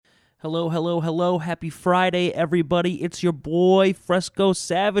Hello, hello, hello. Happy Friday, everybody. It's your boy, Fresco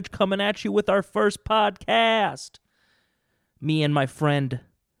Savage, coming at you with our first podcast. Me and my friend,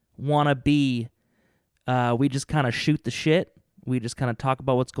 Wannabe, we just kind of shoot the shit. We just kind of talk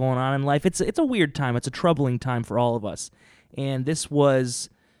about what's going on in life. It's a weird time. It's a troubling time for all of us. And this is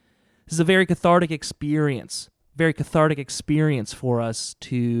a very cathartic experience. Very cathartic experience for us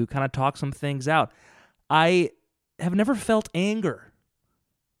to kind of talk some things out. I have never felt anger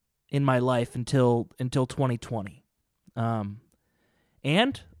in my life until 2020.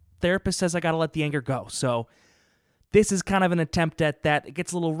 And therapist says I got to let the anger go. So this is kind of an attempt at that. It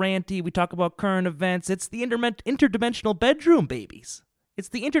gets a little ranty. We talk about current events. It's the interdimensional bedroom, babies. It's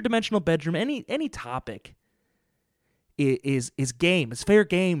the interdimensional bedroom. Any topic is game. It's fair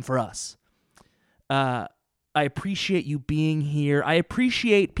game for us. I appreciate you being here. I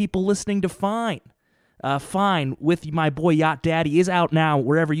appreciate people listening to Fine. Fine with my boy Yacht Daddy is out now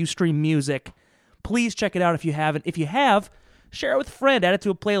wherever you stream music. Please check it out if you haven't. If you have, share it with a friend. Add it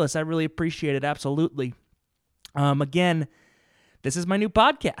to a playlist. I really appreciate it. Absolutely. Again, this is my new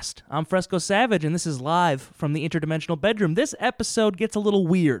podcast. I'm Fresco Savage, and this is live from the Interdimensional Bedroom. This episode gets a little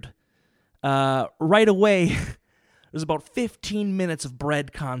weird. Right away, there's about 15 minutes of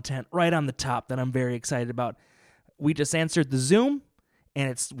bread content right on the top that I'm very excited about. We just answered the Zoom.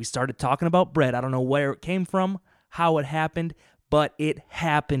 And we started talking about bread. I don't know where it came from, how it happened, but it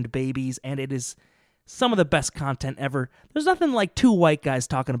happened, babies, and it is some of the best content ever. There's nothing like two white guys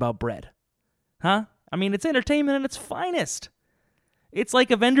talking about bread. Huh? I mean, it's entertainment at its finest. It's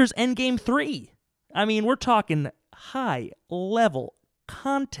like Avengers Endgame 3. I mean, we're talking high-level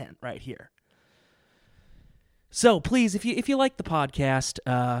content right here. So, please, if you like the podcast,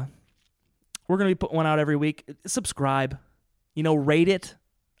 we're going to be putting one out every week. Subscribe. Rate it.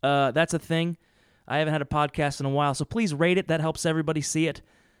 That's a thing. I haven't had a podcast in a while, so please rate it. That helps everybody see it.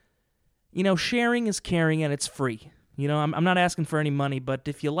 Sharing is caring, and it's free. I'm not asking for any money, but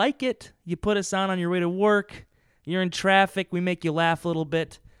if you like it, you put us on your way to work, you're in traffic, we make you laugh a little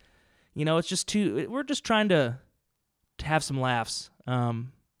bit. It's just we're just trying to have some laughs in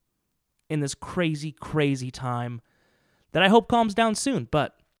this crazy, crazy time that I hope calms down soon,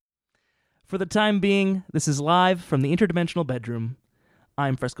 but for the time being, this is live from the Interdimensional Bedroom.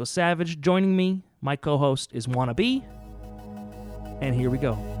 I'm Fresco Savage. Joining me, my co-host is Wannabe. And here we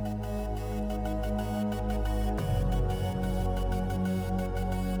go.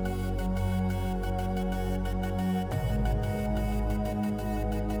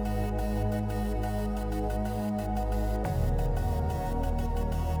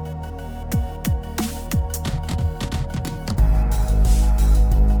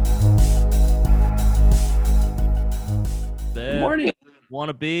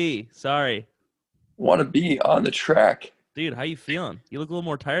 Wannabe. Sorry. Wannabe on the track. Dude, how you feeling? You look a little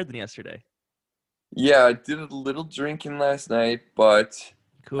more tired than yesterday. Yeah, I did a little drinking last night, but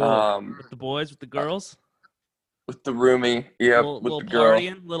cool. With the boys, with the girls? With the roomie, yeah, with little the girl.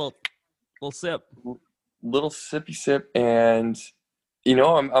 Partying, little sip. Little sippy sip, and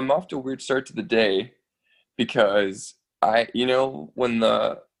I'm off to a weird start to the day because when on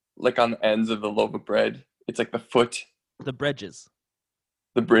the ends of the loaf of bread, it's like the foot. The bridges.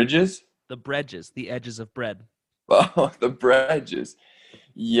 The bridges? The bridges, the edges of bread. Oh, the bridges.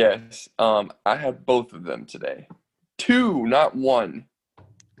 Yes. I had both of them today. 2, not 1.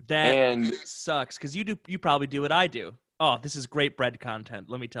 That sucks, because you probably do what I do. Oh, this is great bread content,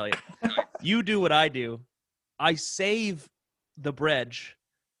 let me tell you. You do what I do. I save the bread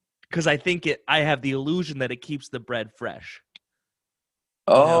because I have the illusion that it keeps the bread fresh.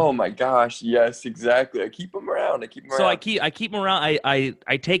 Oh my gosh! Yes, exactly. I keep them around. So I keep them around.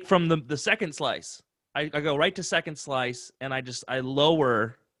 I take from the second slice. I go right to second slice, and I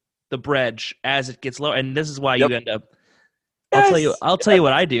lower the bread as it gets lower. And this is why you end up. Yes. I'll tell you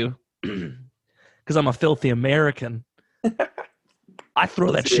what I do, because I'm a filthy American. I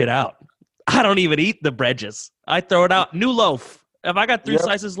throw that shit out. I don't even eat the breads. I throw it out. New loaf. If I got 3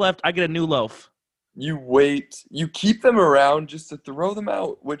 slices left, I get a new loaf. You keep them around just to throw them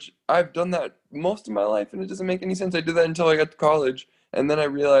out, which I've done that most of my life, and it doesn't make any sense. I did that until I got to college, and then I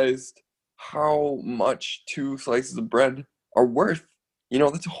realized how much 2 slices of bread are worth.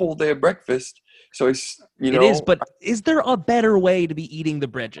 That's a whole day of breakfast. So it is, but is there a better way to be eating the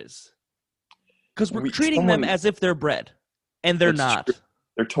breads? Because we're treating them as if they're bread, and they're not. True.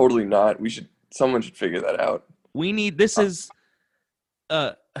 They're totally not. Someone should figure that out. What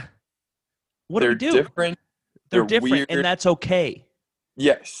do we do? Different. They're different, weird. And that's okay.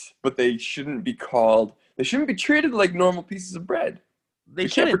 Yes, but they shouldn't be treated like normal pieces of bread. They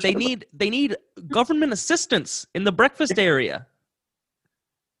shouldn't. They need government assistance in the breakfast area.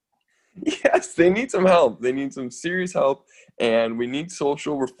 Yes, they need some help. They need some serious help, and we need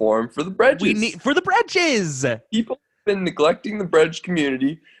social reform for the We bridges. need for the bridges. People have been neglecting the bridge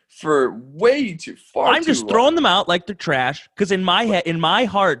community for far I'm too just long. throwing them out like they're trash because in my head, in my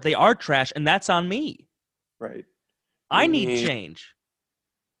heart, they are trash, and that's on me. Right. I We need need change.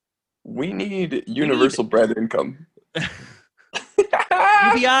 we need We need universal bread income.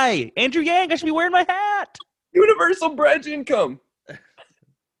 UBI. Andrew Yang, I should be wearing my hat. Universal bread income.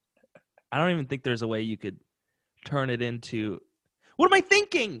 I don't even think there's a way you could turn it into. What am I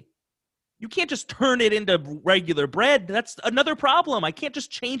thinking? You can't just turn it into regular bread. That's another problem. I can't just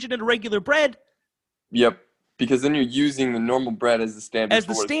change it into regular bread Yep. Because then you're using the normal bread as the standard as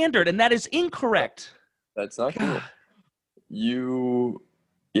the standard, and that is incorrect. that's not God. cool.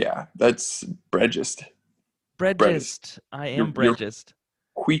 That's breadist. Breadist. I am You're breadist.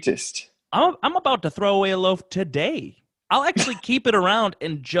 wheatist. I'm about to throw away a loaf today. I'll actually keep it around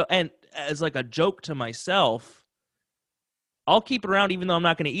and as like a joke to myself. I'll keep it around even though I'm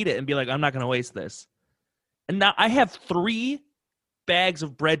not going to eat it and be like, I'm not going to waste this. And now I have 3 bags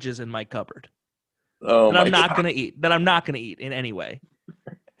of breads in my cupboard Oh that I'm my not God. going to eat. That I'm not going to eat in any way.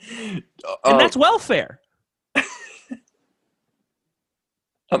 Oh, And that's welfare.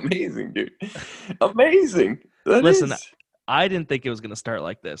 amazing, dude. Amazing. That Listen, is. I didn't think it was going to start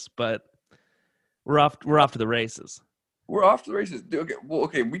like this, but we're off to the races. We're off to the races. Dude,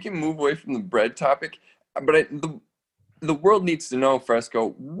 okay, we can move away from the bread topic, but the world needs to know, Fresco,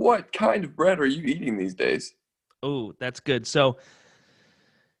 what kind of bread are you eating these days? Oh, that's good. So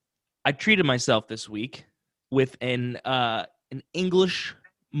I treated myself this week with an English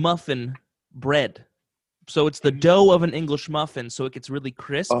muffin bread. So it's the dough of an English muffin, so it gets really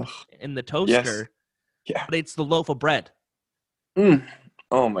crisp Oh, in the yes. toaster, Yeah. but it's the loaf of bread. Mm.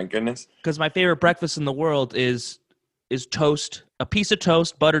 Oh my goodness. Because my favorite breakfast in the world is toast, a piece of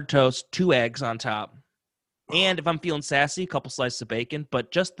toast, buttered toast, 2 eggs on top, and if I'm feeling sassy, a couple slices of bacon.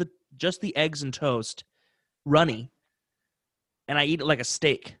 But just the eggs and toast, runny, and I eat it like a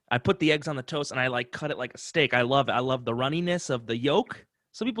steak. I put the eggs on the toast and I like cut it like a steak. I love it. I love the runniness of the yolk.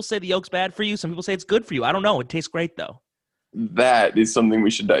 Some people say the yolk's bad for you. Some people say it's good for you. I don't know. It tastes great though. That is something we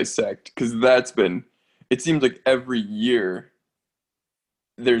should dissect because it seems like every year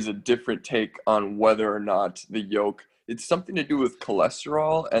there's a different take on whether or not the yolk, it's something to do with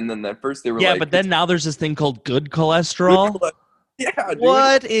cholesterol. And then at first they were Yeah, like, but then now there's this thing called good good cholesterol. cholesterol. Yeah, dude.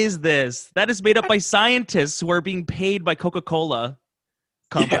 What is this? That is made up by scientists who are being paid by Coca-Cola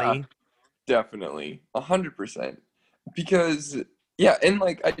company. Yeah, definitely. 100%. Because yeah, and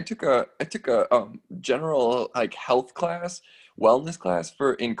like I took a general like health class, wellness class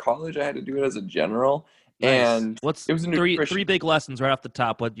for in college. I had to do it as a general, Nice. and What's it was a three nutrition big lessons right off the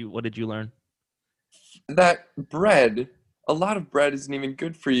top? What did you learn? that bread, a lot of bread isn't even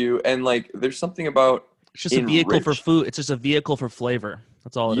good for you, and like there's something about It's just a vehicle for enriched. food. It's just a vehicle for flavor.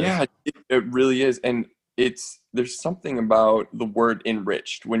 That's all it is. Yeah, it really is, and there's something about the word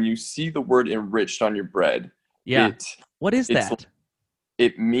enriched. When you see the word enriched on your bread, Yeah. it What is it's that?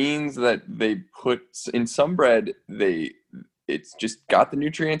 it means that they put in some bread it's just got the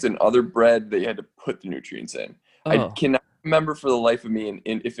nutrients, and other bread they had to put the nutrients in. I Oh. cannot remember for the life of me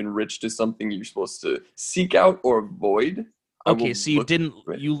if enriched is something you're supposed to seek out or avoid. I Okay, will so you look didn't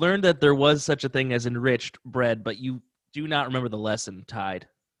for it. you learned that there was such a thing as enriched bread, but you do not remember the lesson tied.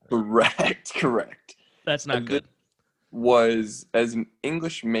 Correct. That's not And good. was as an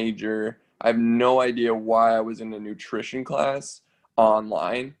English major, I have no idea why I was in a nutrition class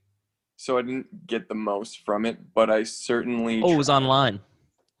online, so I didn't get the most from it, but I certainly Oh, it was tried. online.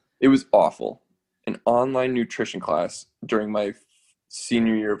 It was awful. An online nutrition class during my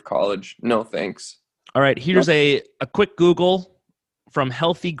senior year of college. No thanks. All right, here's a quick Google from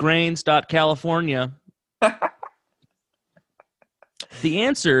healthygrains.california. The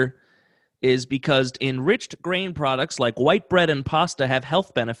answer is because enriched grain products like white bread and pasta have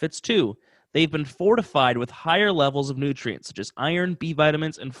health benefits too. They've been fortified with higher levels of nutrients such as iron, B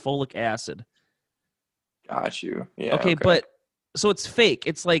vitamins, and folic acid. Got you. Yeah, Okay, okay. but so it's fake.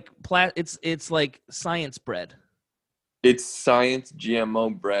 It's like it's like science bread. It's science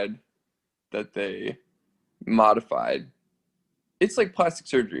GMO bread that they modified. It's like plastic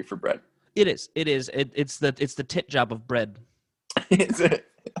surgery for bread. It is. It is. It's the tit job of bread. Is it?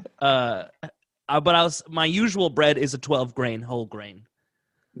 But my usual bread is a 12 grain whole grain.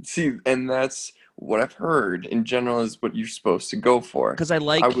 See, and that's what I've heard in general is what you're supposed to go for. Because I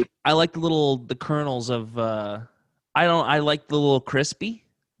like the kernels of I like the little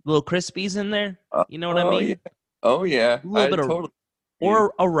crispies in there. You know what I Oh mean? yeah. Oh yeah. A little bit of totally.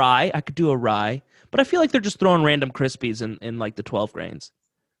 or a rye. I could do a rye, but I feel like they're just throwing random crispies in like the 12 grains.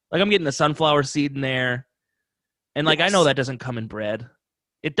 Like I'm getting the sunflower seed in there. And like I know Yes. that doesn't come in bread.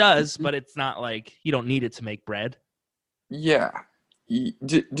 It does, Mhm. but it's not like you don't need it to make bread. Yeah.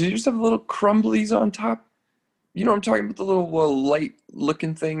 Did you just have little crumblies on top? You know what I'm talking about? The little light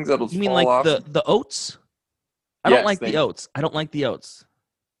looking things that'll You mean fall like off. the oats? I don't Yes, like the thank you. oats. I don't like the oats.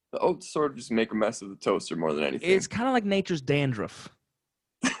 The oats sort of just make a mess of the toaster more than It's anything. kind of like nature's dandruff.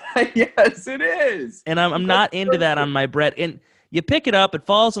 Yes, it is. And I'm That's not into that on perfect. my bread. And you pick it up, it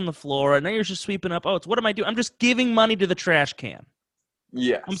falls on the floor, and then you're just sweeping up oats. What am I doing? I'm just giving money to the trash can.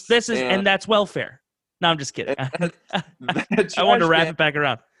 Yes, And that's welfare. No, I'm just kidding. and that, that I wanted to trash wrap can. it back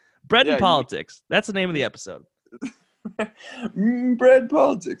around. Bread and Yeah, politics. That's the name of the episode. bread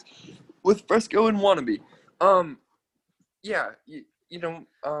politics with Fresco and Wannabe. Um, yeah,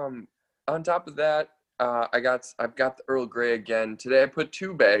 on top of that, I've got the Earl Grey again today. I put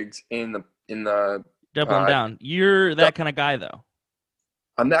 2 bags in the Doubling pod. down. You're that kind of guy, though.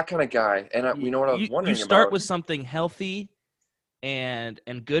 I'm that kind of guy, and you know what I was You wondering start about? with something healthy and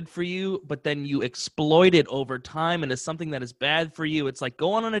good for you, but then you exploit it over time into something that is bad for you. It's like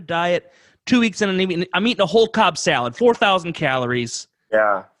going on a diet 2 weeks in, and I'm eating a whole Cobb salad, 4,000 calories.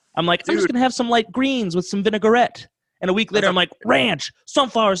 Yeah, I'm like, I'm just dude, gonna have some light greens with some vinaigrette. And a week later, that's I'm like, ranch,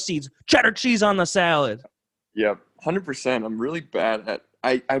 sunflower seeds, cheddar cheese on the salad. yep, 100%. I'm really bad at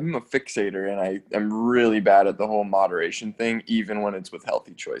I'm a fixator, and I'm really bad at the whole moderation thing, even when it's with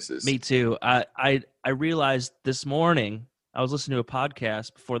healthy choices. Me too. I realized this morning I was listening to a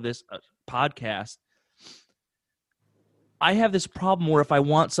podcast before this podcast. I have this problem where if I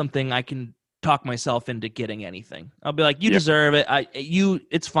want something, I can talk myself into getting anything. I'll be like, "You Yeah, deserve it.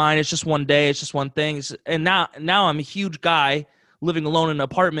 It's fine. It's just one day. It's just one thing." And now I'm a huge guy living alone in an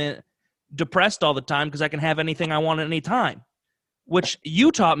apartment, depressed all the time because I can have anything I want at any time. Which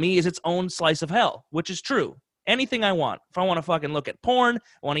you taught me is its own slice of hell, which is true. Anything I want. If I want to fucking look at porn,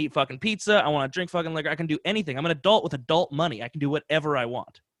 I want to eat fucking pizza, I want to drink fucking liquor, I can do anything. I'm an adult with adult money. I can do whatever I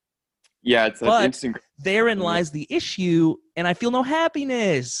want. yeah, it's that But instant. therein lies the issue, and I feel no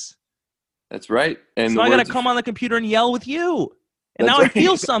happiness. That's right. And So the I got to words of come on the computer and yell with you. And that's now I right.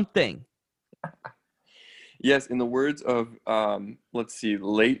 feel something. Yes, in the words of let's see,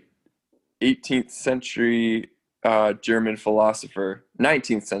 late 18th century German philosopher,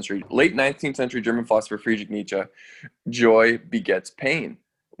 19th century, late 19th century German philosopher Friedrich Nietzsche, joy begets pain.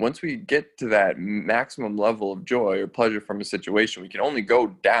 Once we get to that maximum level of joy or pleasure from a situation, we can only go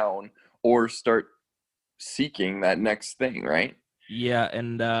down or start seeking that next thing, right? Yeah,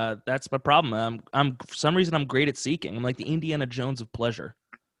 and that's my problem. I'm for some reason I'm great at seeking. I'm like the Indiana Jones of pleasure.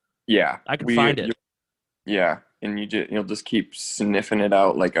 Yeah, I can find you, it. yeah, and you'll just keep sniffing it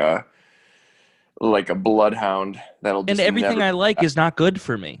out like a bloodhound that'll And just everything never. I like is not good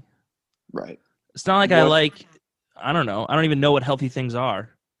for me. Right. It's not like I What? like, I don't know. I don't even know what healthy things are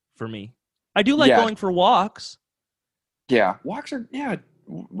for me. I do like Yeah, going for walks, yeah. Walks are, yeah.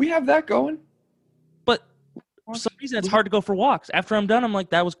 We have that going. but for Walks. some reason it's hard to go for walks. After I'm done, I'm like,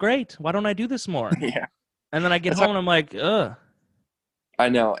 that was great. Why don't I do this more? Yeah. And then I get That's home how and I'm like, ugh. I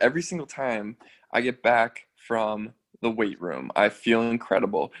know. Every single time I get back from the weight room, I feel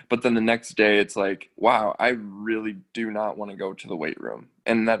incredible. But then the next day, it's like, wow, I really do not want to go to the weight room,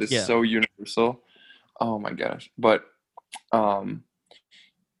 and that is Yeah. so universal. Oh my gosh. But um,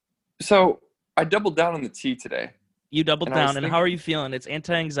 so I doubled down on the tea today, You doubled and I was down. And how thinking. are you feeling? It's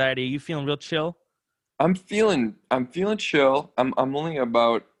anti-anxiety. Are you feeling real chill? I'm feeling chill. I'm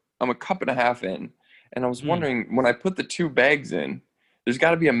a cup and a half in, and I was Mm. wondering when I put the 2 bags in, there's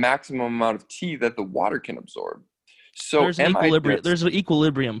got to be a maximum amount of tea that the water can absorb. So There's an am I equilibrium. just There's an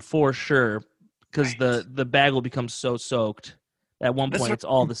equilibrium for sure because right? the bag will become so soaked. At one That's point, what, it's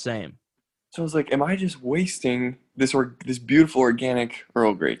all the same. so I was like, am I just wasting this beautiful organic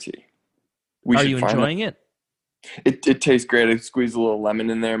Earl Grey tea? We Are should you find that. enjoying it? It tastes great. I squeeze a little lemon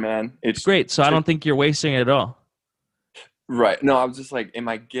in there, man. It's It's great. So I just don't think you're wasting it at all. right. No, I was just like, am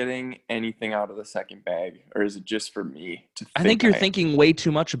I getting anything out of the second bag, or is it just for me to I think think you're I thinking way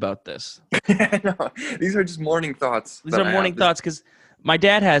too much about this. am? No, these are just morning thoughts These that are I morning have. This, thoughts because my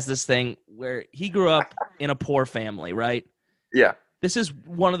dad has this thing where he grew up in a poor family, right? yeah. This is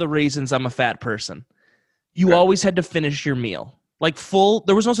one of the reasons I'm a fat person. You Okay. always had to finish your meal. Like full,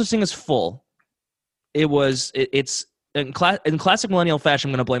 there was no such thing as full. It's in classic millennial fashion,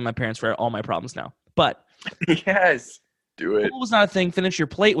 I'm going to blame my parents for all my problems now. But Yes. Do it. full was not a thing. Finish your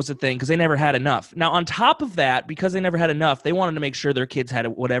plate was a thing because they never had enough. Now, on top of that, because they never had enough, they wanted to make sure their kids had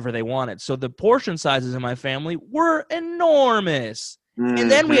whatever they wanted. So the portion sizes in my family were enormous. And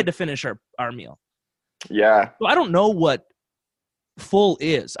then we Hmm. had to finish our meal. Yeah. So I don't know what full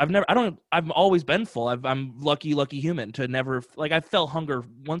is. I've always been full. I'm lucky human to never, like, I felt hunger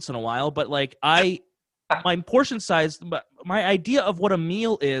once in a while, but like my portion size, my idea of what a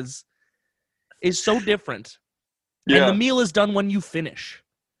meal is so different. And the Yeah, meal is done when you finish.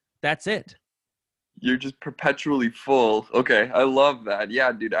 That's it. you're just perpetually full. Okay, I love that.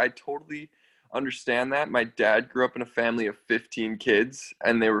 Yeah, dude, I totally understand that. My dad grew up in a family of 15 kids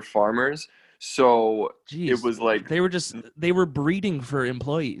and they were farmers. So it Jeez. was like They were breeding for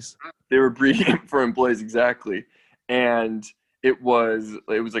employees. they were breeding for employees exactly. And it was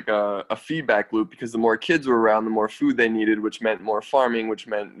like a feedback loop because the more kids were around, the more food they needed, which meant more farming, which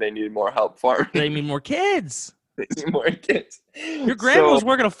meant they needed more help They farming. mean more kids. They needed more kids. Your grandma So was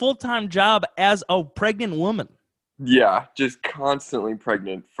working a full-time job as a pregnant woman. yeah, just constantly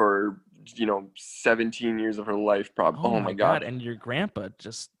pregnant for 17 years of her life, probably. Oh Oh my my God. God. And your grandpa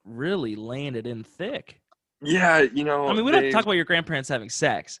just really landed in thick. Yeah, I mean, we don't have to talk about your grandparents having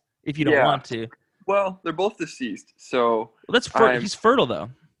sex if you don't yeah. want to. Well, they're both deceased, so Well, I'm, he's fertile though.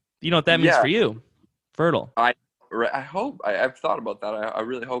 You know what that means yeah, for you? Fertile. I, I hope, I've thought about that. I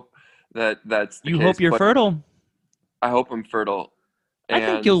really hope that that's the You hope case, you're but fertile. I hope I'm fertile. I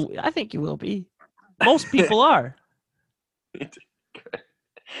think you will be. Most people are.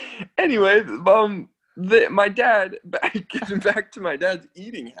 Anyway, my dad, getting back to my dad's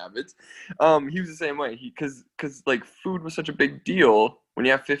eating habits, he was the same way. Because like food was such a big deal when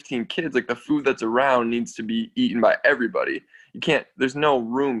you have 15 kids. Like the food that's around needs to be eaten by everybody. You can't. There's no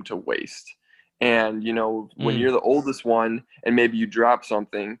room to waste. And when Mm. you're the oldest one, and maybe you drop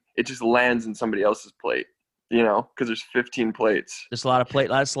something, it just lands in somebody else's plate. Because there's 15 plates. There's a lot of plate.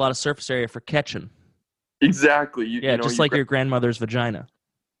 That's a lot of surface area for catching. Exactly. Yeah, just You like grab. your grandmother's vagina.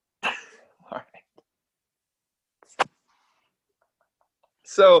 All right.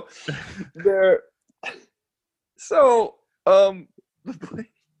 So there. So the plate.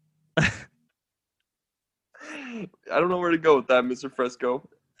 I don't know where to go with that, Mr. Fresco.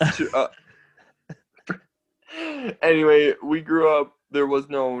 Uh, anyway, we grew up. There was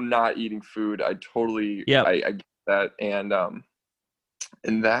no not eating food. I totally, Yep. I get that,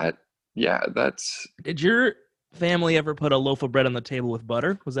 and that, yeah, that's. Did your family ever put a loaf of bread on the table with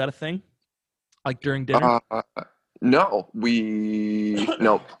butter? Was that a thing? Like during dinner? Uh, no,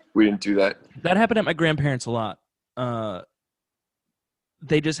 nope, we didn't do that. That happened at my grandparents a lot. Uh,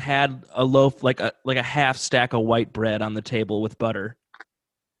 they just had a loaf, like a half stack of white bread on the table with butter,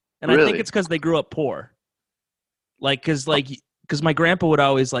 and I think Really? it's because they grew up poor. Because my grandpa would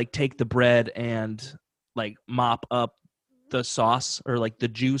always like take the bread and like mop up the sauce or like the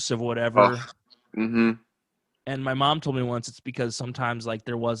juice of whatever. Oh, mm-hmm. And my mom told me once it's because sometimes like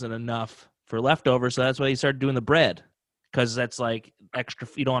there wasn't enough for leftovers, so that's why he started doing the bread because that's like extra.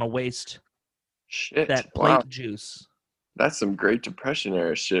 You don't want to waste Shit. that Wow, plate juice. that's some Great Depression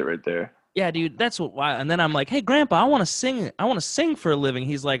era shit right there. Yeah, dude, that's what. Why? And then I'm like, hey, Grandpa, I want to sing. I want to sing for a living.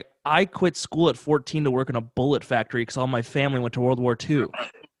 He's like, I quit school at 14 to work in a bullet factory because all my family went to World War II.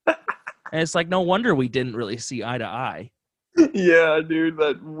 And it's like, no wonder we didn't really see eye to eye. Yeah, dude,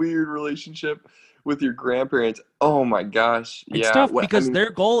 that weird relationship with your grandparents. Oh my gosh. It's Yeah. tough Well, I because mean, their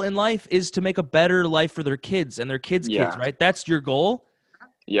goal in life is to make a better life for their kids and their kids, yeah. right? That's your goal.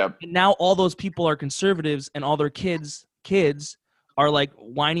 Yep. And now all those people are conservatives and all their kids are like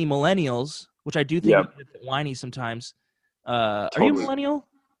whiny millennials, which I do think we Yep. get a bit whiny sometimes. Are you a Totally. millennial?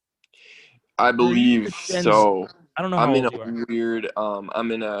 I Or are you believe the Gen Z? so. I don't know how old you are.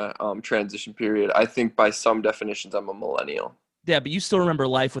 I'm in a transition period. I think by some definitions I'm a millennial. Yeah, but you still remember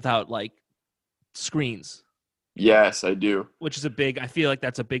life without like screens, Yes, I do. which is a big. I feel like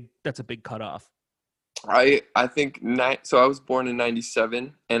that's a big cutoff. I think so I was born in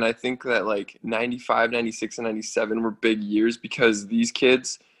 97 and I think that like 95, 96 and 97 were big years because these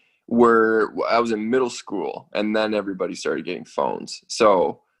kids I was in middle school and then everybody started getting phones.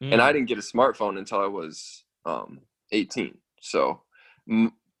 So, and I Mm, didn't get a smartphone until I was 18. So,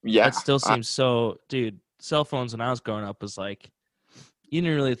 yeah, that still I, seems so, dude. Cell phones when I was growing up was like you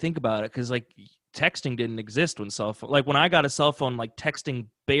didn't really think about it because like texting didn't exist when cell phone. Like when I got a cell phone, like texting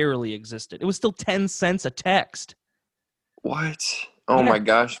barely existed. It was still 10 cents a text. what? Oh Yeah, my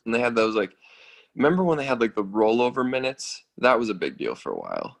gosh, when they had those like remember when they had like the rollover minutes? That was a big deal for a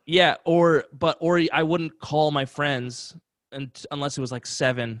while. yeah. Or I wouldn't call my friends unless it was like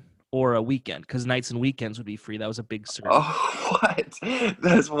 7 or a weekend because nights and weekends would be free. That was a big service. Oh, what?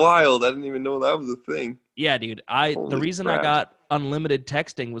 That's wild. I didn't even know that was a thing. Yeah, dude. The Holy reason I crap. got unlimited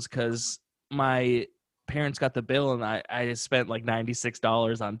texting was because my parents got the bill and I spent like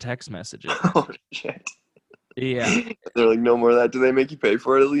 $96 on text messages. Oh, shit. Yeah. They're like, no more of that. Do they make you pay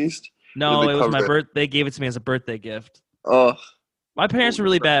for it at least? Or do No, they it was my cover it? birth. They gave it to me as a birthday gift. Oh, My parents are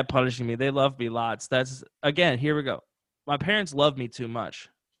really bad at punishing me. They love me lots. That's again, here we go. My parents love me too much.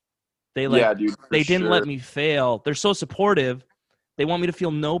 They like Yeah, dude, for they didn't let sure. me fail. They're so supportive. They want me to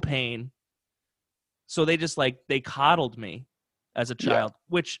feel no pain. So they just like they coddled me as a Yeah, child,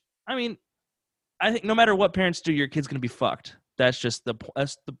 which I mean, I think no matter what parents do, your kid's going to be fucked. That's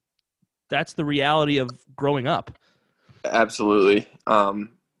the reality of growing up. absolutely.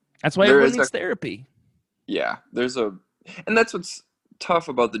 That's why There everyone is a needs therapy. yeah, there's a, and that's what's tough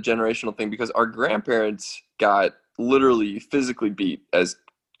about the generational thing because our grandparents got literally physically beat as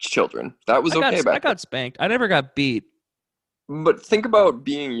children. That was I got okay I back then. got spanked. I never got beat. But think about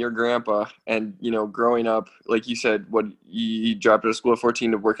being your grandpa and, growing up, like you said, what you dropped out of school at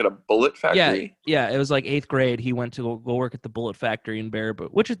 14 to work at a bullet Yeah, factory. yeah. It was like 8th grade. He went to go work at the Bullet Factory in Baraboo,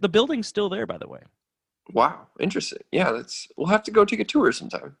 which is the building's still there, by the way. Wow, interesting. Yeah, we'll have to go take a tour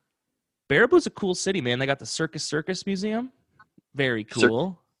sometime. Baraboo's a cool city, man. They got the Circus Museum. Very Cir-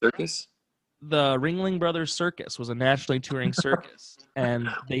 cool. Circus? The Ringling Brothers Circus was a nationally touring circus, and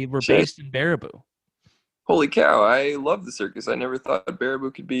they were Shit. based in Baraboo. Holy cow, I love the circus. I never thought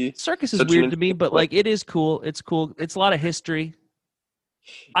Baraboo could be Circus is such an weird to me, interesting but place. like it is cool. It's cool. It's a lot of history.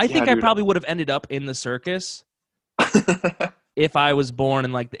 I Yeah, think I dude. probably would have ended up in the circus if I was born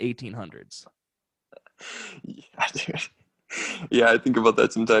in like the 1800s. Yeah, dude. Yeah, I think about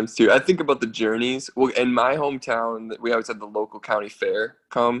that sometimes too. I think about the journeys. Well, in my hometown, we always had the local county fair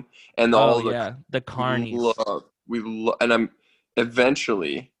come, and Oh all the yeah, the we carnies. love, and I'm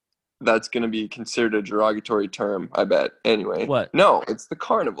eventually that's gonna be considered a derogatory term, I bet. Anyway, What? no, it's the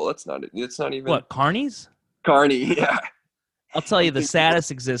carnival. That's not it. It's not even What? Carnies? carny. Yeah, I'll tell you I'm the thinking.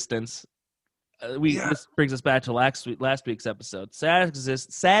 saddest existence. We Yeah. This brings us back to last week's episode.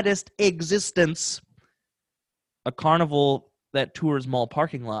 Saddest existence. A carnival that tours mall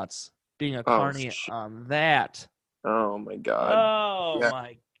parking lots. Being a Oh carny shit. on that. Oh my God. Oh Yeah.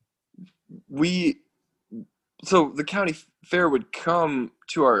 my. We so the county fair would come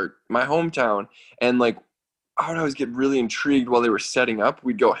to my hometown, and like I would always get really intrigued while they were setting up.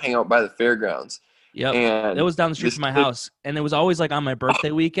 We'd go hang out by the fairgrounds, Yep. That and was down the street this from my kid. house. And it was always like on my birthday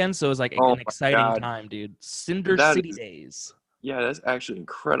weekend. So it was like Oh an my exciting God, time, dude. Cinder that City is days. yeah, that's actually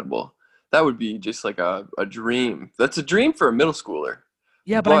incredible. That would be just like a dream. That's a dream for a middle schooler.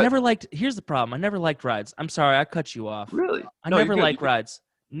 Yeah, but I But never liked. Here's the problem. I never liked rides. I'm sorry, I cut you off. really, I no, you're never good. liked rides.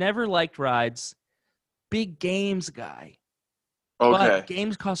 Never liked rides. Big games guy. But Okay,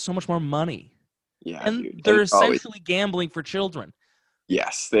 games cost so much more money. yeah, And dude, they're and always essentially gambling for children.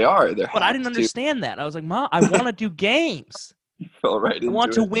 yes, they are. They're But I didn't hacked too. understand that. I was like, Mom, I want to do games. Fell right I want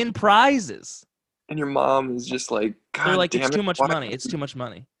into to it. win prizes. And your mom is just like, They're God like, it's damn it, too much why money. don't It's you too much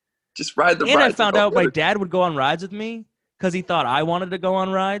money. just ride the And I rides like found all out the my other dad would go on rides with me because he thought I wanted to go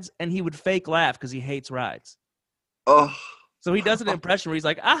on rides, and he would fake laugh because he hates rides. Oh, So he does an impression where he's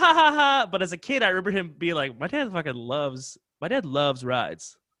like, ah ha ha ha. But as a kid, I remember him being like, my dad loves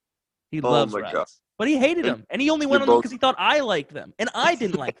rides. He oh loves my God. rides. But he hated And them. And he only you're went on them both because he thought I liked them. And I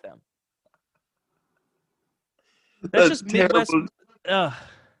didn't like them. That's that's just Midwest. terrible. Ugh,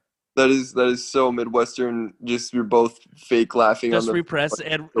 That is so Midwestern. Just you're both fake laughing on just the repress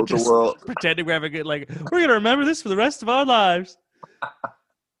fucking and tilt the just world. pretending we're having it. Like, we're going to remember this for the rest of our lives.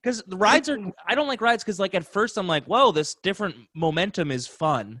 Because the rides are, I don't like rides because, like, at first I'm like, whoa, this different momentum is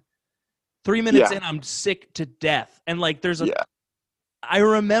fun. 3 minutes Yeah, in, I'm sick to death. And, like, yeah, I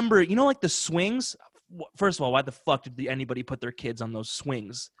remember, like the swings. First of all, why the fuck did anybody put their kids on those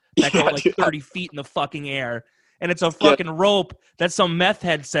swings that go yeah, like dude. 30 feet in the fucking air? And it's a Get fucking rope that some meth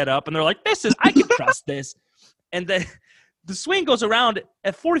head set up. And they're like, I can trust this. And then the swing goes around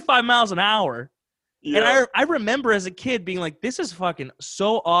at 45 miles an hour. And yeah. I remember as a kid being like, this is fucking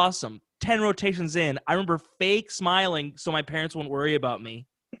so awesome. 10 rotations in, I remember fake smiling so my parents wouldn't worry about me.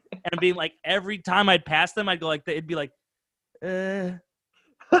 And being like, every time I'd pass them, I'd go like, it'd be like,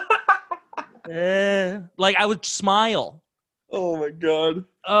 like I would smile. Oh my God.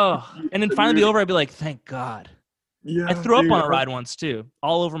 Oh, and then finally be over, I'd be like, thank God. Yeah, I threw up dude. on a ride once too,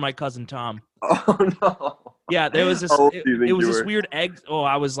 all over my cousin Tom. Oh no. Yeah, there was this. How old do you It think was you this were? weird egg. Oh,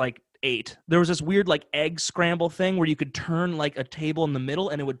 I was like 8. There was this weird like egg scramble thing where you could turn like a table in the middle,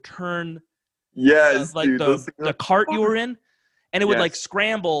 and it would turn Yes, like dude. Those things the are cart you were fun. in, and it would like Yes.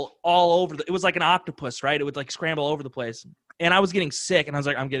 scramble all over. It was like an octopus, right? It would like scramble all over the place. And I was getting sick, and I was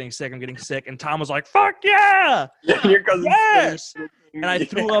like, I'm getting sick. And Tom was like, fuck yeah, Yeah, and your cousin's yes. spinning. And I Yeah.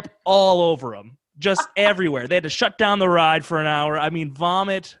 threw up all over him, just everywhere. They had to shut down the ride for an hour. I mean,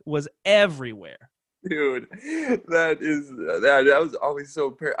 vomit was everywhere. Dude, that was always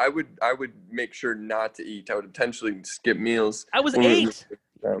so. I would make sure not to eat. I would intentionally skip meals I was when we 8.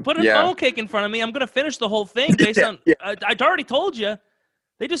 Put a Yeah. funnel cake in front of me. I'm going to finish the whole thing based on. Yeah. I already told you.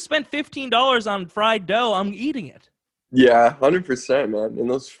 They just spent $15 on fried dough. I'm eating it. Yeah, 100%, man. And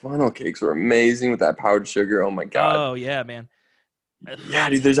those funnel cakes were amazing with that powdered sugar. Oh my God. Oh, yeah, man. Yeah,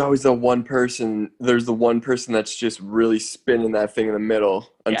 dude, there's always the one person. There's the one person that's just really spinning that thing in the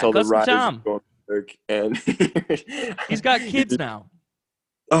middle Yeah, until the Cousin riders Tom. go berserk. And He's got kids now.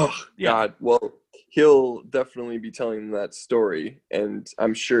 Oh Yeah. God. Well, he'll definitely be telling them that story, and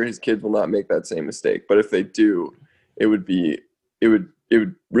I'm sure his kids will not make that same mistake. But if they do, it would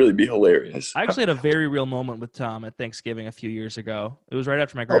really be hilarious. I actually had a very real moment with Tom at Thanksgiving a few years ago. It was right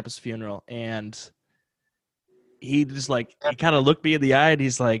after my grandpa's funeral, and he just he kind of looked me in the eye, and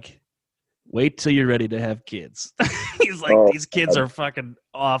he's like, "Wait till you're ready to have kids." He's like, "These kids are fucking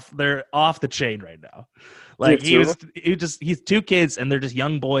off. They're off the chain right now." Like he's 2 kids, and they're just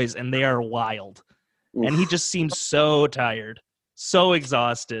young boys, and they are wild. Oof. And he just seems so tired, so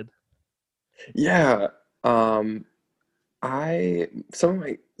exhausted. Yeah. Some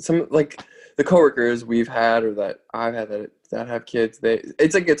like the coworkers we've had or that I've had that have kids,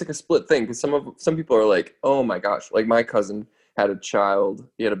 it's like a split thing, because some people are like, oh my gosh, like my cousin had a child,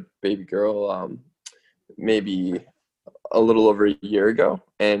 he had a baby girl maybe a little over a year ago,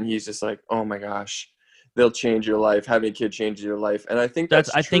 and he's just like, oh my gosh, they'll change your life. Having a kid changes your life. And I think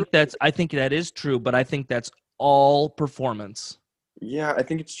I think that is true, but I think that's all performance. Yeah, I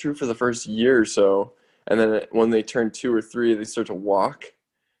think it's true for the first year or so. And then when they turn 2 or 3, they start to walk.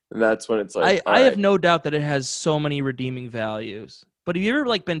 And that's when it's like, I have no doubt that it has so many redeeming values. But have you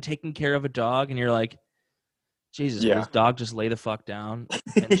ever been taking care of a dog and you're like, Jesus, will this dog just lay the fuck down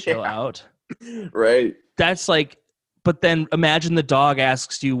and chill out? Right. That's but then imagine the dog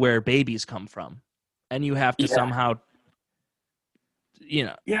asks you where babies come from. And you have to somehow,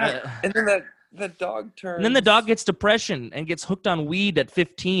 Yeah, and then that dog turns. And then the dog gets depression and gets hooked on weed at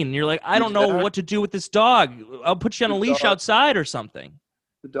 15. And you're like, I don't know what to do with this dog. I'll put you on a leash outside or something.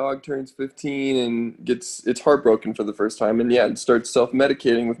 The dog turns 15 and it's heartbroken for the first time. And starts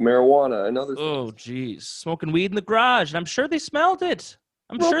self-medicating with marijuana and other things. Oh, geez. Smoking weed in the garage. And I'm sure they smelled it.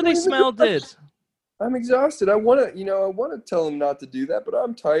 I'm exhausted. I want to tell them not to do that, but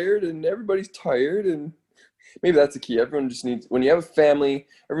I'm tired and everybody's tired, and maybe that's the key. Everyone just needs, when you have a family,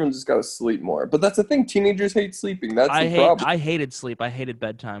 everyone just got to sleep more. But that's the thing. Teenagers hate sleeping. That's the problem. I hated sleep. I hated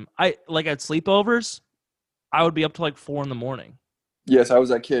bedtime. At sleepovers, I would be up to 4 a.m. Yes, I was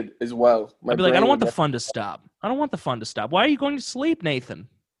that kid as well. I'd be like, I don't want the fun to stop. Why are you going to sleep, Nathan?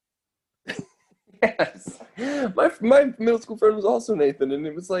 Yes. My middle school friend was also Nathan, and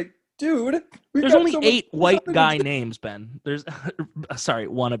it was like, dude, there's only 8 white guy names, Ben. Sorry,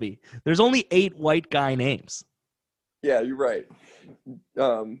 wannabe. There's only 8 white guy names. Yeah, you're right.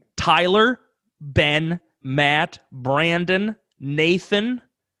 Tyler, Ben, Matt, Brandon, Nathan,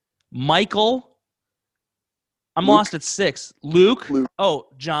 Michael. I'm Luke. lost at 6. Luke. Oh,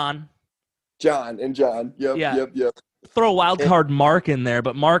 John. John. Yep. Throw a wild card Mark in there,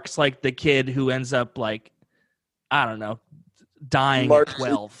 but Mark's the kid who ends up I don't know, dying Mark at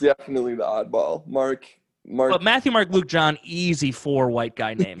 12. Definitely the oddball. Mark. But Matthew, Mark, Luke, John, easy 4 white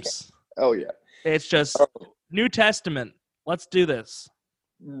guy names. Oh yeah. It's just New Testament. Let's do this.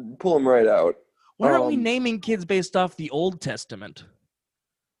 Pull them right out. Why aren't we naming kids based off the Old Testament?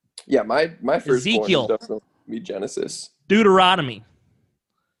 Yeah, my first Ezekiel. one is definitely be Genesis. Deuteronomy.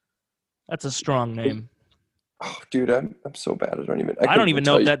 That's a strong name. Oh, dude, I'm so bad. I don't even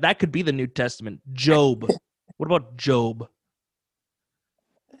know that could be the New Testament. Job. What about Job?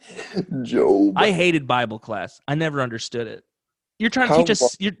 Job. I hated Bible class. I never understood it. You're trying to teach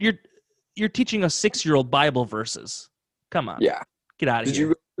us. You're teaching us 6-year-old Bible verses. Come on. Yeah. Get out of here. Did you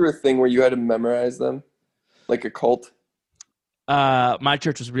go through a thing where you had to memorize them, like a cult? My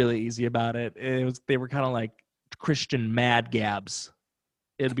church was really easy about it. They were kind of like Christian mad gabs.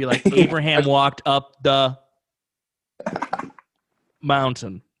 It'd be like Abraham walked up the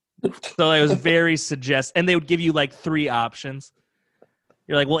mountain. So it was very and they would give you 3 options.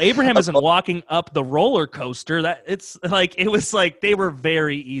 You're like, well, Abraham isn't walking up the roller coaster. It was they were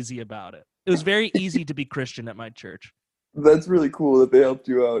very easy about it. It was very easy to be Christian at my church. That's really cool that they helped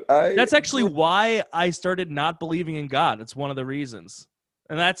you out. That's actually why I started not believing in God. It's one of the reasons.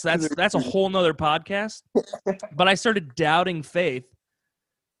 And that's a whole nother podcast. But I started doubting faith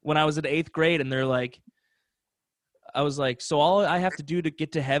when I was in 8th grade, and I was like, so all I have to do to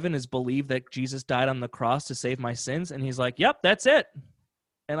get to heaven is believe that Jesus died on the cross to save my sins? And he's like, yep, that's it.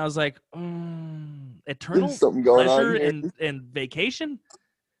 And I was like, eternal pleasure and vacation?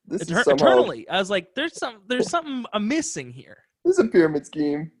 Eternally. I was like, there's something I'm missing here. This is a pyramid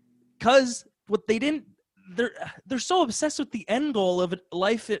scheme. Because what they didn't they're so obsessed with the end goal of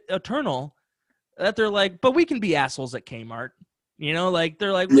life eternal that they're like, but we can be assholes at Kmart. Like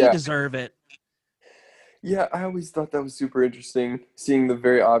they're like, we Yeah. deserve it. Yeah, I always thought that was super interesting, seeing the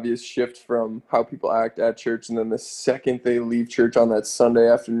very obvious shift from how people act at church, and then the second they leave church on that Sunday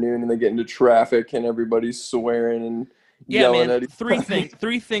afternoon and they get into traffic and everybody's swearing and Yeah, yelling man. at each Three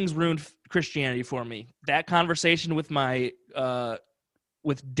other. things ruined Christianity for me. That conversation with my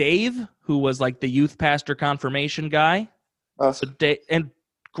with Dave, who was like the youth pastor confirmation guy. Uh, So Dave, and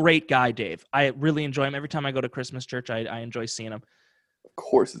great guy, Dave. I really enjoy him every time I go to Christmas church. I enjoy seeing him. of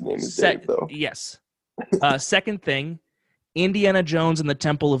course, his name is Dave, though. Yes. Second thing, Indiana Jones and the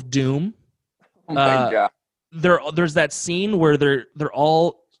Temple of Doom. Oh my God. There's that scene where they're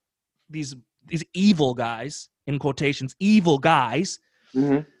all these evil guys, in quotations, evil guys.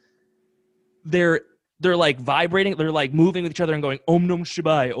 hmm They're like vibrating, they're like moving with each other and going Om Nom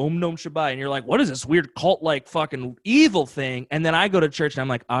Shibai, Om Nom Shibai, and you're like, what is this weird cult like fucking evil thing? And then I go to church and I'm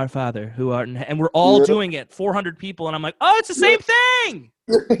like, Our Father who art in heaven, and we're all Yeah. doing it, 400 people, and I'm like, oh, it's the same thing.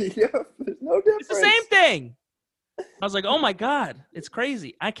 Yeah, there's no difference. It's the same thing. I was like, oh my God, it's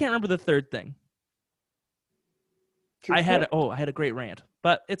crazy. I can't remember the third thing. I had a great rant,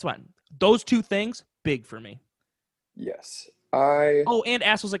 but it's fine. Those two things, big for me. Yes. Oh, and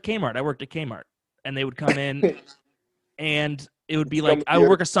assholes at Kmart. I worked at Kmart, and they would come in, and it would be like, I would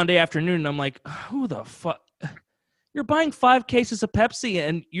work a Sunday afternoon, and I'm like, who the fuck? You're buying 5 cases of Pepsi,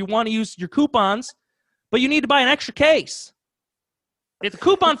 and you want to use your coupons, but you need to buy an extra case. It's a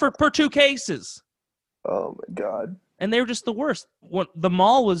coupon per 2 cases. Oh my God. And they were just the worst. The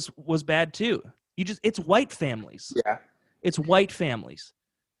mall was bad too. It's white families. Yeah. It's white families.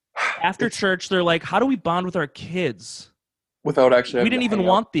 After church, they're like, how do we bond with our kids? Without actually We having didn't to even hang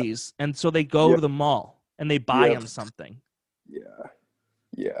want out. these. And so they go to the mall and they buy Yeah. them something. Yeah.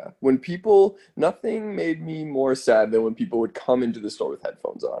 Yeah. Nothing made me more sad than when people would come into the store with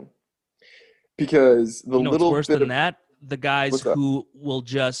headphones on. Because the You know what's little worse bit than of that? The guys What's that? who will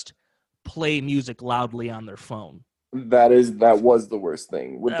just play music loudly on their phone. that was the worst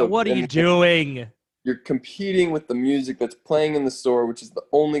thing. What are you doing? You're competing with the music that's playing in the store, which is the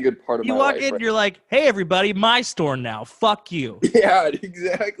only good part of You my walk life. in, Right? you're like, hey, everybody, my store now. Fuck you. Yeah,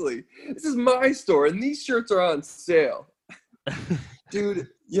 exactly. This is my store, and these shirts are on sale. Dude,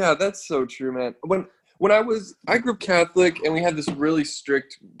 yeah, that's so true, man. When I grew up Catholic, and we had this really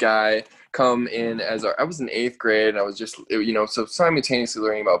strict guy come in I was in 8th grade, and I was just, so simultaneously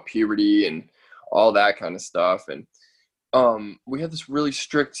learning about puberty and all that kind of stuff. And we had this really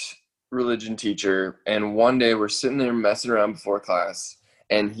strict religion teacher, and one day we're sitting there messing around before class,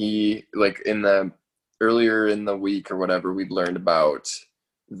 and he, like, earlier in the week or whatever, we'd learned about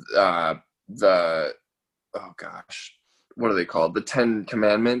the oh gosh, what are they called? The 10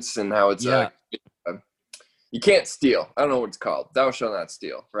 Commandments, and how it's you can't steal. I don't know what it's called. Thou shalt not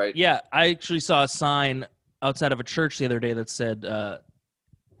steal, right? Yeah, I actually saw a sign outside of a church the other day that said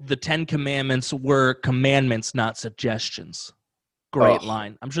the 10 Commandments were commandments, not suggestions. Great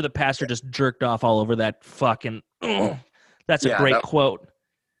line. I'm sure the pastor just jerked off all over that fucking. That's a great quote.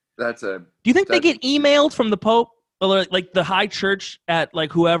 Do you think they get emailed from the Pope? Or like the high church at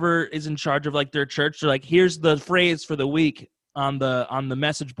like whoever is in charge of like their church? They're like, here's the phrase for the week on the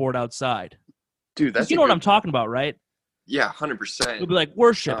message board outside. Dude, that's you know what I'm talking about, right? Yeah, 100%. It'll be like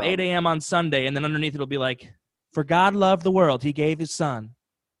worship 8 a.m. on Sunday, and then underneath it'll be like, for God loved the world, He gave His Son.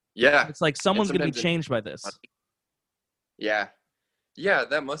 Yeah, it's like someone's gonna be changed by this. Yeah,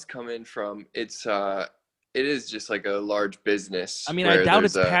 that must come in from it is just like a large business. I mean, I doubt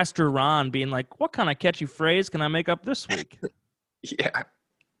it's Pastor Ron being like, what kind of catchy phrase can I make up this week? Yeah.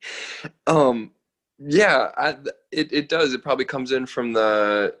 It does. It probably comes in from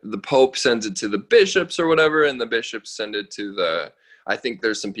the Pope sends it to the bishops or whatever, and the bishops send it to I think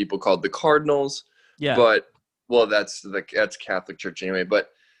there's some people called the cardinals. Yeah. But, well, that's Catholic Church anyway.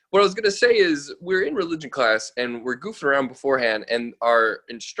 But what I was going to say is we're in religion class, and we're goofing around beforehand, and our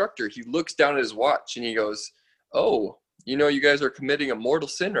instructor, he looks down at his watch, and he goes, oh, you guys are committing a mortal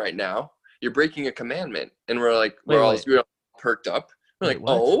sin right now. You're breaking a commandment. And we're like, we're all perked up. We're like,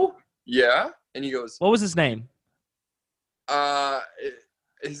 what? Oh, yeah. And he goes, what was his name?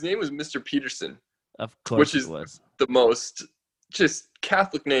 His name was Mr. Peterson. Of course, which is the most just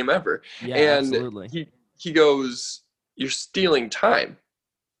Catholic name ever. Yeah, and absolutely. He goes, you're stealing time.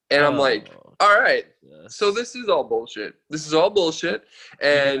 And I'm like, all right, so this is all bullshit.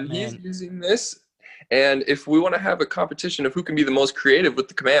 And he's using this. And if we want to have a competition of who can be the most creative with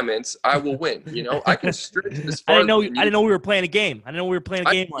the commandments, I will win. I can stretch as far. I didn't know we were playing a game. I didn't know we were playing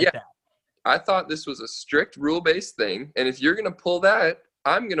a game like that. I thought this was a strict rule-based thing, and if you're gonna pull that,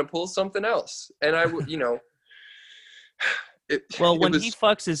 I'm gonna pull something else, and I would, it Well, it when he was.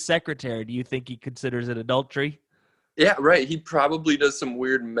 fucks his secretary, do you think he considers it adultery? Yeah, right. He probably does some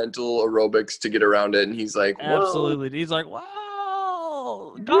weird mental aerobics to get around it, and he's like, "Whoa, Absolutely. He's like,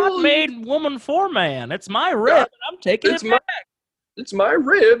 "Wow, God really? made woman for man. It's my rib, God, and I'm taking it's it back." my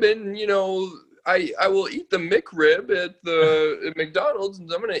rib, and I will eat the McRib at McDonald's,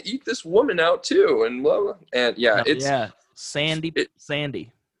 and I'm gonna eat this woman out too, and blah, blah. And yeah, Hell yeah, Sandy, it,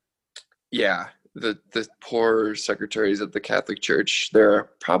 Sandy. yeah, the poor secretaries at the Catholic Church.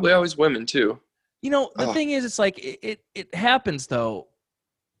 They're probably always women too. The Oh, thing is, it's like it happens though.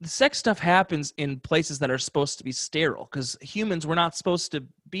 The sex stuff happens in places that are supposed to be sterile because humans were not supposed to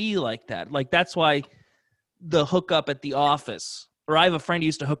be like that. Like that's why the hookup at the office, or I have a friend who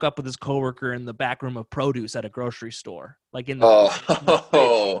used to hook up with his coworker in the back room of produce at a grocery store, like in the fridge,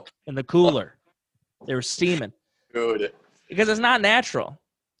 oh, in the cooler. They were steaming good. because it's not natural.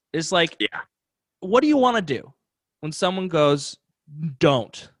 It's like, Yeah, what do you want to do when someone goes,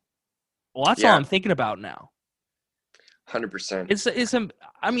 don't? Well, that's all yeah, I'm thinking about now. 100%.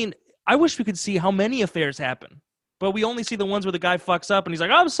 I mean, I wish we could see how many affairs happen, but we only see the ones where the guy fucks up and he's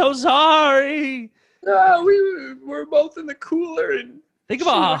like, I'm so sorry. No, we were both in the cooler, and Think she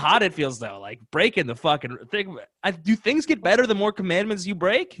about how went hot it feels though, like breaking the fucking thing. Do things get better the more commandments you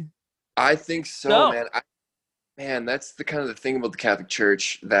break? I think so, No. man. Man, that's the kind of the thing about the Catholic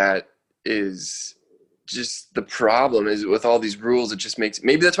Church that is just the problem is with all these rules. It just makes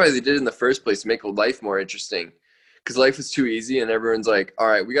maybe that's why they did it in the first place to make life more interesting. Because life is too easy, and everyone's like, "All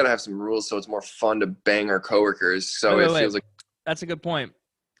right, we got to have some rules so it's more fun to bang our coworkers." So Wait, it wait, wait. feels like That's a good point.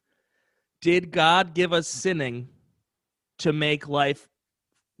 Did God give us sinning to make life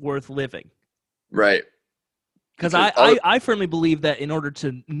worth living? right. Because Because I firmly believe that in order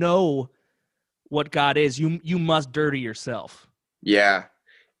to know what God is, you must dirty yourself. yeah,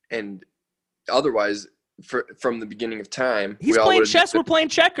 and otherwise, from the beginning of time, He's we all playing would have chess. We're playing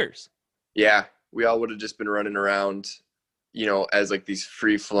checkers. yeah, we all would have just been running around, as like these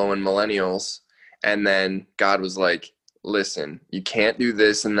free flowing millennials. And then God was like, listen, you can't do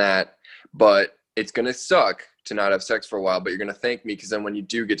this and that, but it's going to suck to not have sex for a while, but you're going to thank me because then when you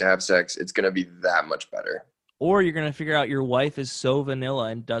do get to have sex, it's going to be that much better. Or you're gonna figure out your wife is so vanilla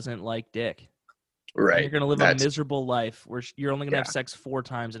and doesn't like dick. And Right. you're gonna live a That's, miserable life where you're only gonna have yeah. sex 4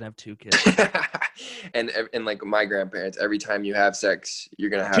 times and have 2 kids. and like my grandparents, every time you have sex,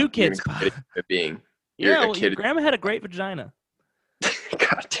 you're going to 2 have, you're kids. going to create a human being. You're Yeah, a well, your kid. grandma had a great vagina.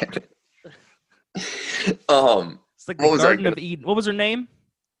 God damn it. Um, It's like What the was I Garden gonna- of Eden. What was her name?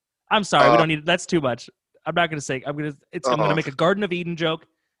 I'm sorry, we don't need. That's too much. I'm not gonna say. I'm gonna make a Garden of Eden joke,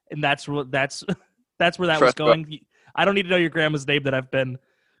 and that's where that was Trust going. I don't need to know your grandma's name that I've been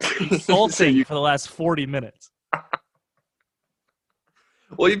insulting for the last 40 minutes.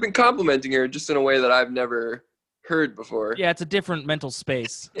 Well, you've been complimenting her just in a way that I've never heard before. Yeah, it's a different mental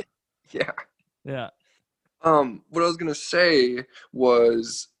space. Yeah. Yeah. What I was gonna say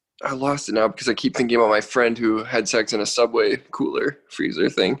was I lost it now because I keep thinking about my friend who had sex in a Subway cooler freezer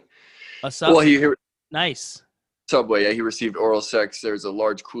thing. A sub. Well, he Nice. Subway, yeah, he received oral sex. There's a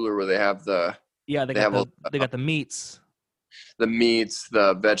large cooler where they have Yeah, they have got the meats. the meats,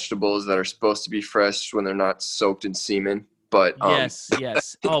 the vegetables that are supposed to be fresh when they're not soaked in semen. But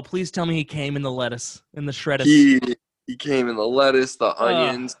Yes. Oh, please tell me he came in the lettuce, in the shreddus. he came in the lettuce, the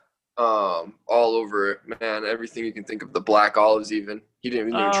onions, all over, man, everything you can think of, the black olives even. He didn't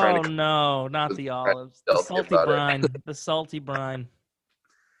even try Oh to no, not the olives. The stealthy salty about it. brine. The salty brine.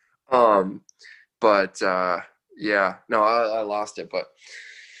 But yeah, no, I lost it, but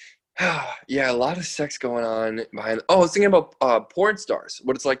yeah, a lot of sex going on behind. Oh, I was thinking about porn stars,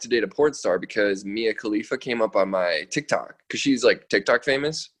 what it's like to date a porn star, because Mia Khalifa came up on my TikTok because she's like TikTok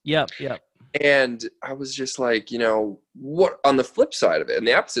famous. Yep. And I was just like, what on the flip side of it, and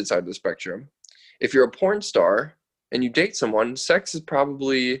the opposite side of the spectrum, if you're a porn star and you date someone, sex is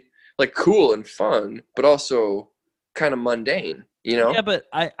probably like cool and fun, but also kind of mundane, Yeah, but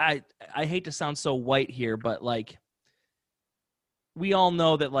I hate to sound so white here, but like we all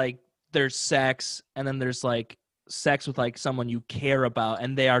know that like there's sex and then there's like sex with like someone you care about,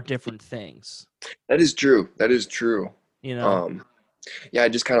 and they are different things. That is true. That is true. You know? Yeah, I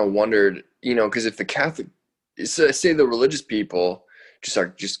just kind of wondered, because if the Catholic, say the religious people just are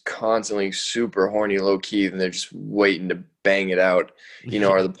just constantly super horny, low key, and they're just waiting to bang it out,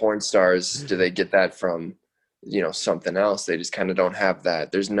 are the porn stars, do they get that from, something else? They just kind of don't have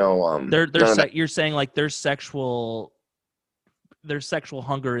that. There's no, you're saying like their sexual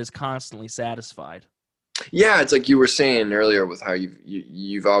hunger is constantly satisfied. Yeah, it's like you were saying earlier with how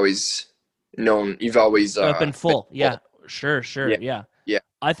you've always known, you've always Been full. Yeah, sure. Yeah. Yeah. Yeah,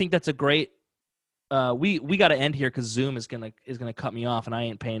 I think that's a great. We got to end here because Zoom is gonna cut me off, and I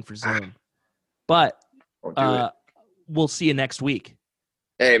ain't paying for Zoom. But Don't do it. we'll see you next week.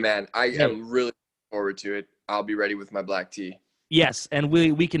 Hey, man, I am really looking forward to it. I'll be ready with my black tea. Yes, and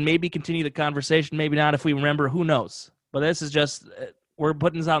we can maybe continue the conversation, maybe not if we remember. Who knows? But this is just we're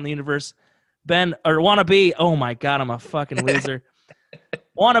putting this out in the universe. Ben or Wannabe. Oh my God, I'm a fucking loser.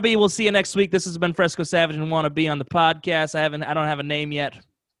 Wannabe. We'll see you next week. This has been Fresco Savage and Wannabe on the podcast. I don't have a name yet,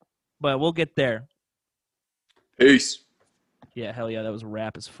 but we'll get there. Peace. Yeah, hell yeah, that was a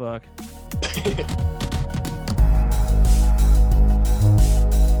rap as fuck.